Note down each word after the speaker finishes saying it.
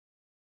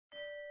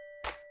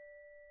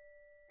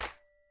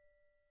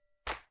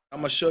I'm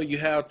gonna show you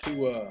how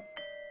to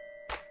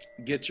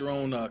get your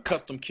own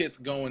custom kits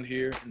going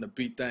here in the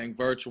Beat Thing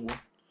Virtual.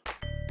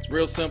 It's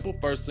real simple.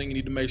 First thing, you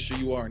need to make sure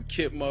you are in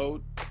kit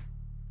mode,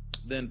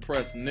 then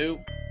press new.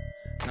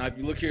 Now if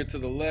you look here to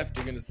the left,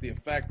 you're gonna see a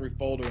factory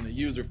folder and a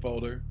user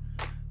folder.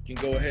 You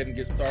can go ahead and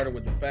get started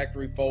with the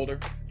factory folder.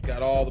 It's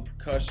got all the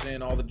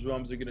percussion, all the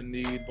drums you're gonna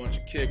need, bunch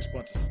of kicks,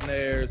 bunch of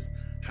snares,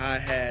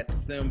 hi-hats,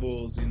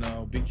 cymbals,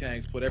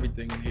 B-Kang's put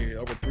everything in here,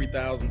 over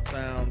 3,000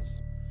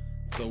 sounds.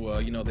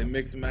 So they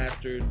mix and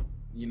mastered,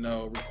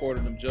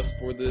 recorded them just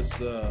for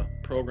this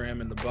program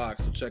in the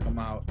box, so check them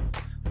out.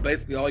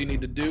 Basically all you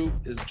need to do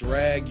is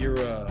drag your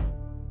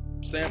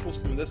samples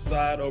from this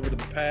side over to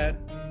the pad.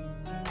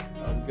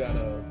 We got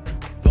a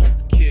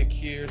thump kick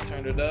here,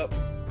 turn it up.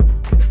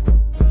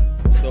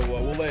 So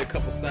we'll lay a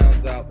couple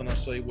sounds out, then I'll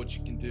show you what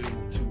you can do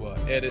to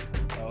edit.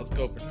 Let's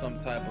go for some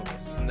type of a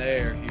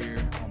snare here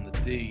on the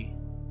D.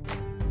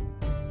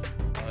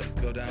 So I'll just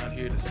go down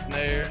here to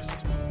snares.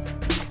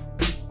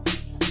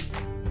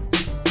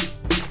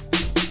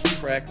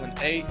 Crackling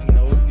 8,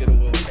 let's get a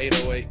little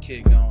 808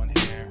 kick going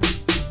here.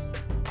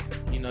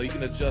 You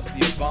can adjust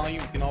the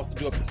volume. You can also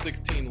do up to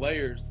 16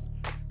 layers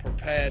per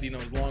pad,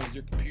 as long as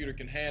your computer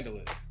can handle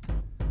it.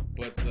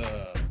 But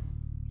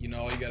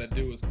all you gotta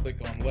do is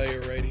click on layer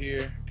right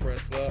here,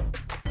 press up,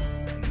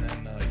 and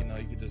then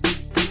you can just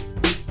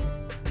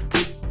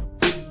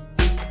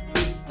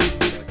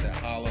like that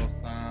hollow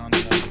sound.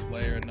 Just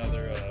layer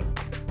another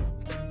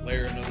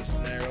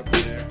snare up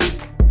there.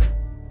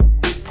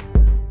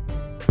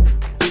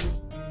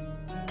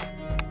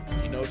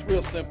 It's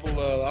real simple.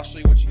 I'll show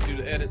you what you can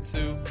do to edit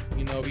too.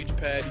 Each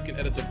pad you can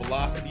edit the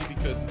velocity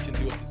because you can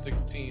do up to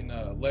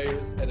 16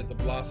 layers. Edit the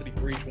velocity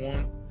for each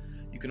one.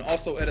 You can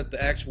also edit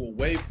the actual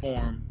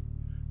waveform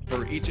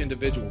for each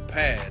individual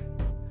pad.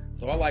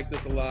 So I like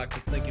this a lot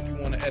because think if you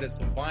want to edit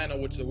some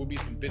vinyl, which there will be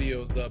some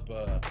videos up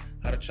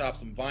how to chop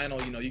some vinyl.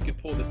 You can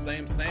pull the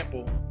same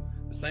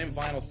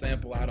vinyl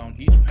sample out on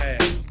each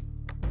pad.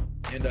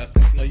 And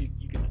since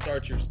you can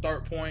start your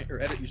start point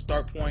or edit your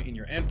start point and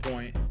your end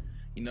point.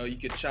 You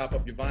could chop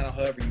up your vinyl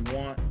however you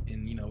want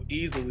and,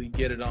 easily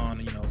get it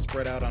on,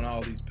 spread out on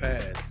all these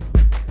pads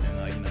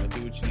and,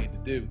 do what you need to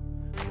do.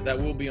 That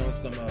will be on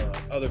some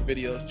other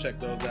videos. Check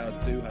those out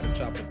too, how to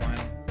chop the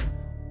vinyl.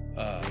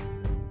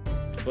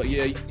 But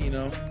yeah, you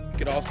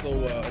could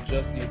also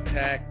adjust the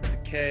attack, the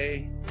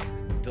decay,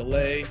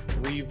 delay,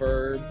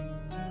 reverb.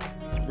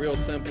 Real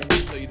simple. I'll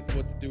show you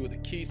what to do with the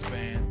key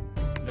span.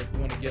 If you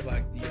want to get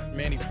like the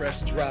Manny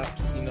Fresh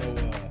drops,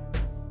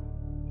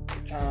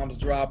 toms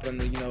dropping,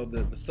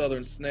 the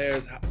southern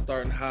snares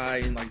starting high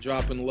and like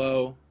dropping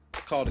low.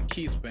 It's called a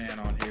key span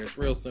on here. It's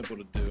real simple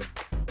to do.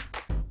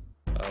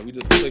 We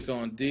just click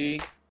on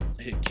D,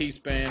 hit key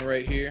span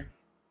right here,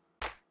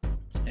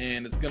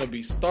 and it's gonna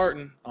be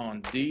starting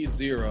on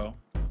D0.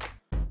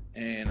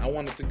 And I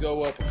want it to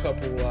go up a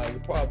couple,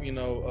 probably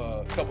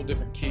a couple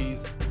different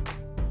keys.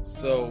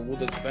 So we'll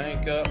just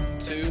bank up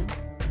 2,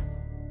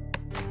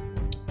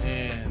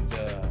 and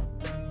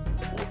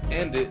we'll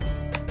end it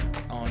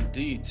on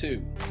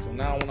D2. So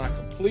now when I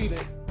complete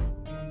it,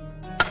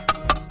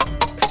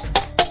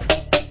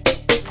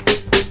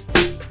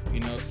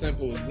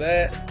 simple as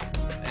that.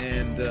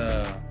 And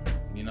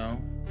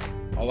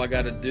all I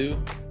gotta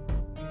do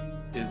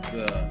is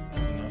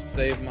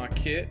save my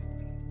kit.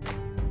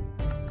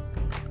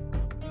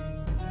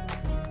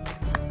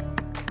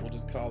 We'll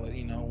just call it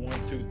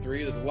 1, 2,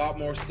 3. There's a lot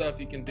more stuff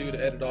you can do to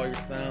edit all your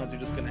sounds.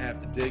 You're just gonna have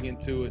to dig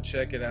into it,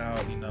 check it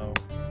out.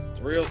 It's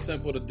real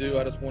simple to do.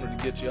 I just wanted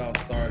to get you all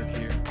started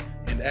here.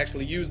 And to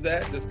actually use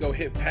that, just go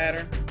hit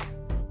pattern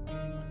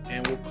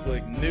and we'll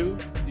click new.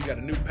 So you got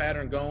a new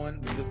pattern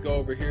going. We just go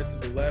over here to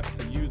the left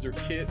to user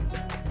kits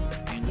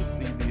and you'll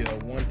see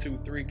the 1, 2,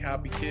 3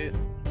 copy kit.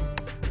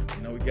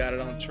 We got it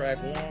on track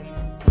 1.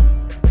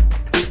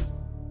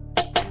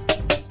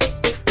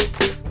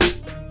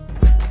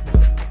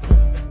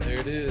 There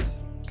it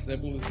is.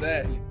 Simple as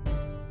that.